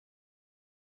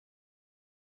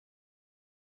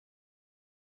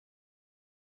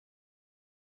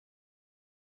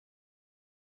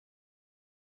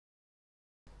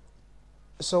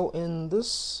So in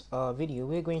this video,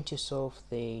 we're going to solve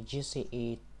the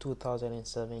GCE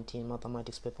 2017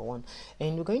 Mathematics Paper 1,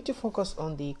 and we're going to focus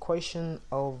on the question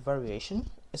of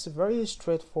variation. It's a very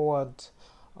straightforward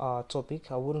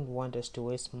topic. I wouldn't want us to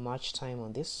waste much time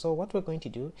on this. So what we're going to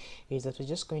do is that we're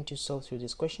just going to solve through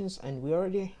these questions, and we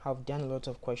already have done a lot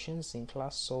of questions in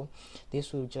class, so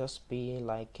this will just be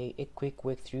like a quick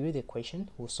walk through the question.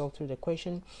 We'll solve through the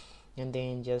question, and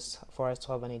then just for us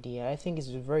to have an idea. I think it's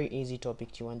a very easy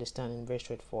topic to understand and very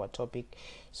straightforward topic,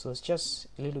 so it's just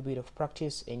a little bit of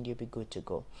practice and you'll be good to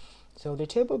go. So the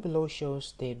table below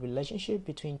shows the relationship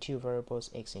between two variables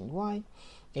x and y.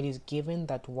 It is given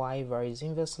that y varies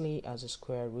inversely as the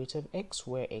square root of x,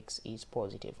 where x is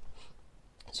positive.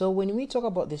 So when we talk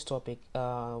about this topic,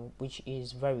 which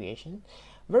is variation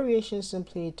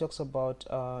simply talks about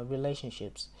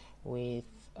relationships with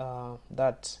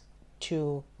that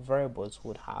two variables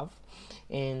would have,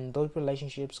 and those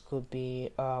relationships could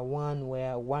be one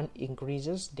where one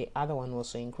increases, the other one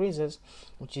also increases,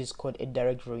 which is called a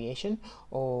direct variation,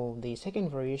 or the second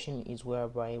variation is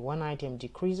whereby one item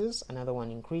decreases, another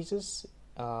one increases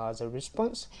as a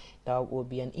response. That will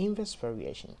be an inverse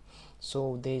variation.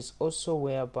 So there's also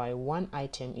whereby one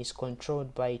item is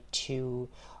controlled by two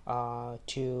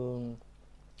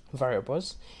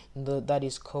variables, that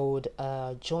is called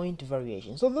joint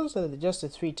variation. So those are just the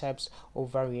three types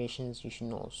of variations you should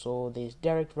know. So there's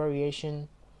direct variation,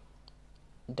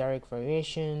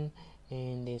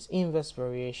 and there's inverse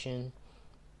variation,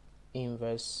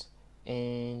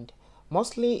 and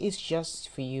mostly it's just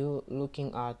for you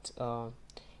looking at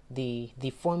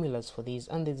the formulas for these,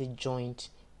 and there's a joint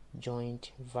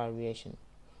variation.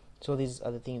 So these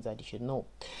are the things that you should know.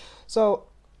 So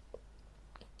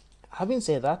having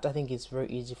said that, I think it's very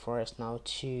easy for us now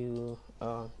to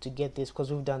get this,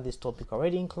 because we've done this topic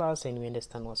already in class and we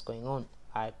understand what's going on,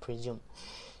 I presume.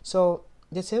 So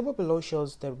the table below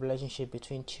shows the relationship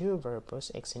between two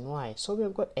variables x and y. So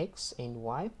we've got x and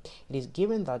y. It is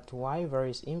given that y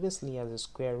varies inversely as the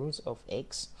square root of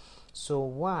x. So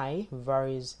y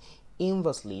varies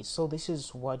inversely. So this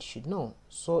is what you should know.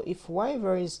 So if y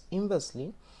varies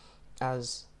inversely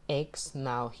as x,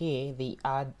 now here they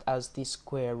add as the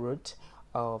square root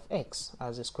of x,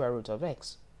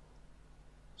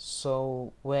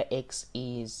 so where x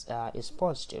is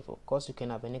positive. Of course, you can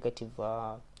have a negative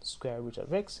square root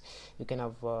of x, you can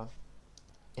have a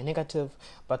negative,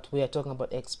 but we are talking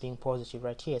about x being positive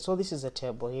right here. So this is a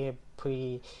table here,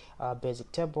 pretty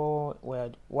basic table,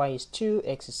 where y is 2,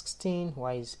 x is 16,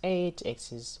 y is 8,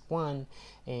 x is 1,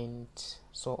 and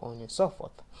so on and so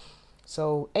forth.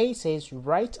 So A says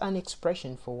write an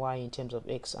expression for y in terms of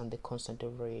x and the constant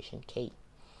of variation k.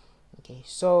 Okay,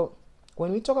 so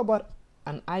when we talk about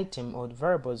an item or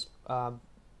variables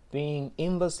being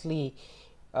inversely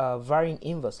varying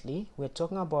inversely, we're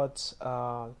talking about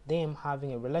them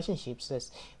having a relationship.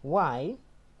 Says y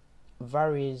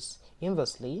varies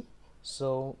inversely,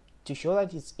 so to show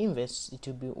that it's inverse, it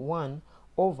will be 1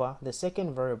 over the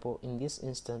second variable in this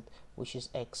instant, which is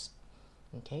x.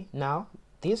 Okay, now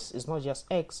this is not just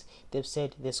x, they've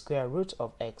said the square root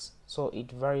of x, so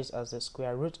it varies as the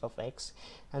square root of x.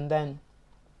 And then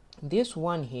this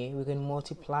one here, we can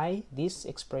multiply this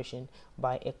expression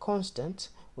by a constant,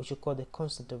 which we call the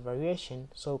constant of variation,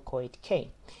 so call it k.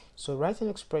 So write an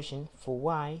expression for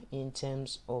y in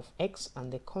terms of x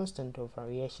and the constant of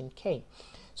variation k.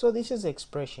 So this is the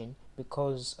expression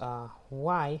because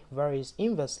y varies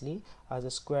inversely as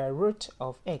the square root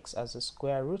of x,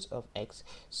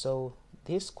 so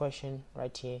this question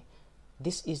right here,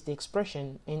 this is the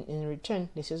expression, and in return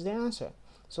this is the answer.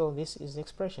 So this is the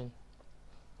expression.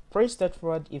 Pretty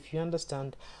straightforward if you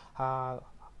understand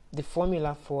the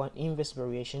formula for an inverse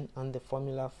variation and the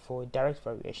formula for direct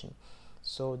variation.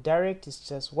 So direct is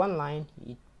just one line,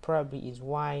 it probably is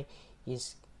y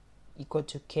is equal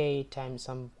to k times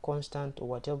some constant or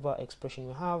whatever expression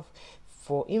you have.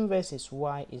 For inverse is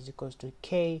y is equal to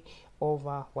k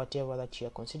over whatever that you are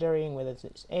considering, whether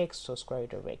it's x or square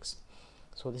root of x.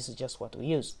 So this is just what we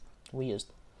used.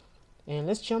 And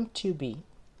let's jump to B.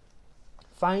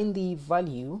 Find the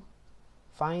value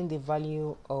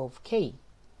of k.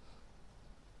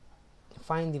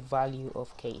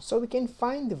 So we can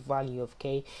find the value of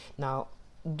k. Now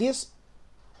this,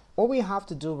 all we have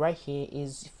to do right here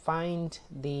is find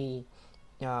the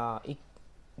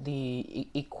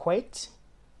equate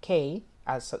k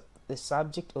as the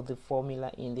subject of the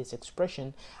formula in this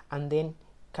expression, and then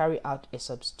carry out a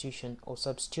substitution, or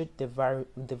substitute the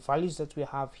values that we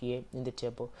have here in the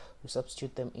table, we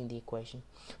substitute them in the equation.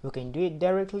 We can do it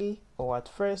directly, or at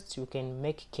first you can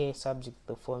make k subject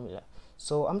the formula.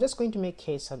 So I'm just going to make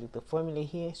k subject the formula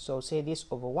here. So say this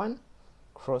over 1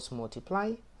 cross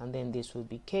multiply, and then this will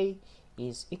be k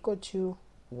is equal to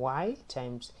y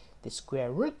times the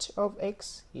square root of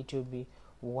x. It will be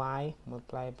y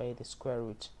multiplied by the square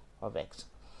root of x.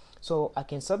 So I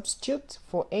can substitute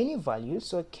for any value.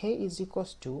 So k is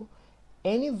equals to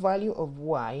any value of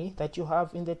y that you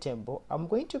have in the table. I'm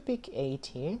going to pick 8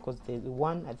 here because the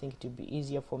 1, I think it will be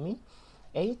easier for me.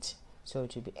 8, so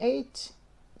it will be 8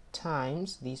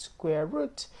 times the square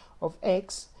root of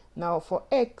x. Now for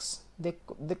x, the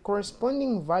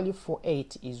corresponding value for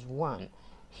 8 is 1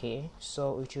 here,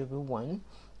 so it will be 1,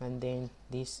 and then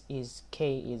this is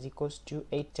k is equals to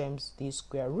 8 times the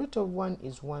square root of 1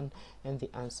 is 1, and the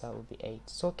answer will be 8.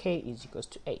 So k is equals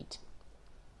to 8.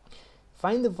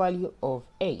 Find the value of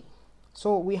a.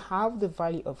 So we have the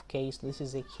value of k, so this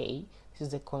is a k, this is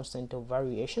the constant of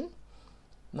variation.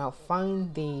 Now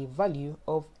find the value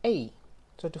of a.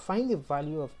 So to find the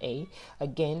value of a,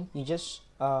 again, you just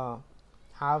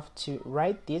have to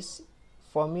write this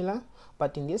formula,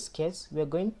 but in this case we're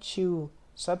going to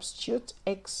substitute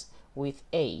x with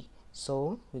a.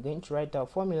 So we're going to write our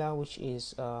formula, which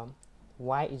is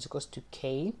y is equals to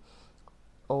k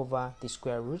over the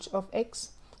square root of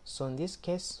x. So in this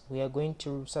case we are going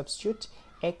to substitute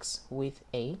x with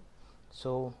a.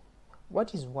 So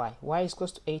what is y? Y is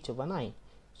equals to 8 over 9,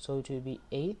 so it will be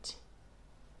 8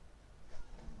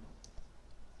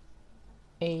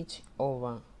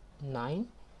 over 9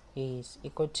 is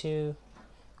equal to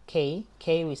k.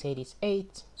 We said is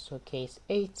 8, so k is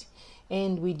 8,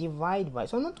 and we divide by,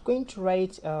 so I'm not going to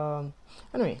write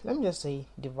anyway, let me just say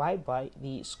divide by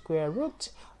the square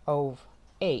root of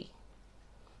a,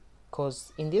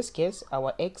 because in this case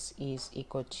our x is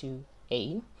equal to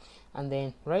a. And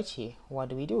then right here, what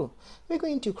do? We're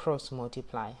going to cross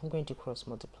multiply. I'm going to cross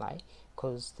multiply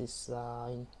because this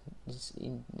is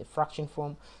in the fraction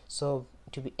form, so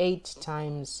it will be 8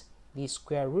 times the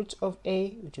square root of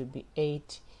a. It will be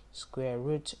 8 square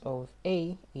root of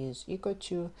a is equal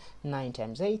to 9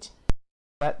 times 8.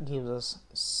 That gives us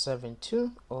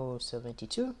 72 or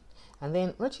 72. And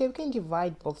then right here we can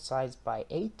divide both sides by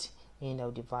 8, and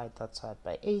I'll divide that side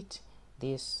by 8.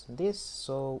 This,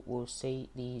 so we'll say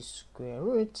the square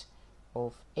root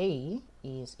of a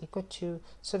is equal to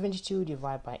 72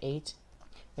 divided by 8,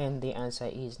 and the answer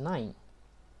is 9.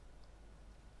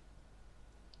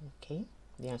 Okay,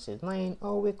 the answer is 9,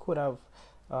 or we could have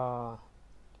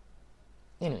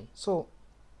anyway, so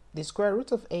the square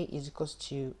root of a is equals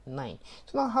to 9.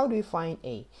 So now how do we find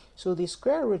a? So the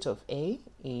square root of a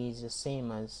is the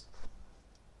same as,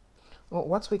 well,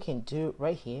 what we can do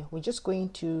right here, we're just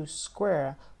going to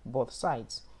square both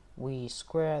sides. We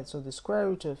square, so the square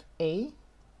root of a,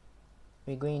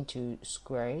 we're going to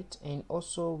square it, and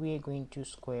also we're going to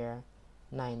square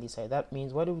 9 this side. That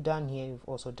means what we've done here, we've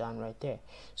also done right there.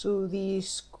 So the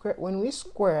square, when we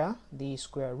square the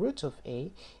square root of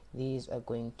a, these are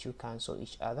going to cancel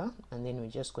each other, and then we're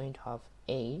just going to have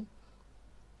a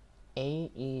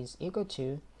is equal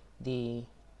to the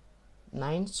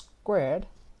 9 squared,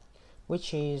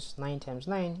 which is 9 times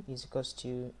 9 is equals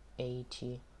to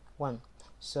 81.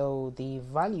 So the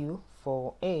value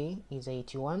for a is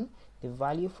 81, the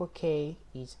value for k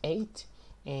is 8,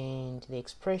 and the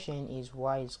expression is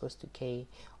y is equals to k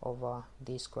over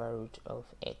the square root of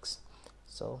x.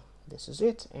 So this is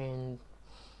it, and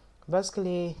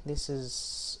basically this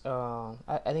is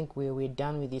I think we're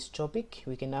done with this topic.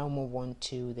 We can now move on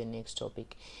to the next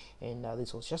topic, and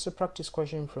this was just a practice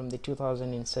question from the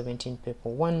 2017 paper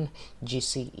 1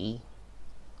 GCE,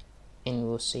 and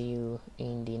we'll see you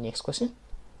in the next question.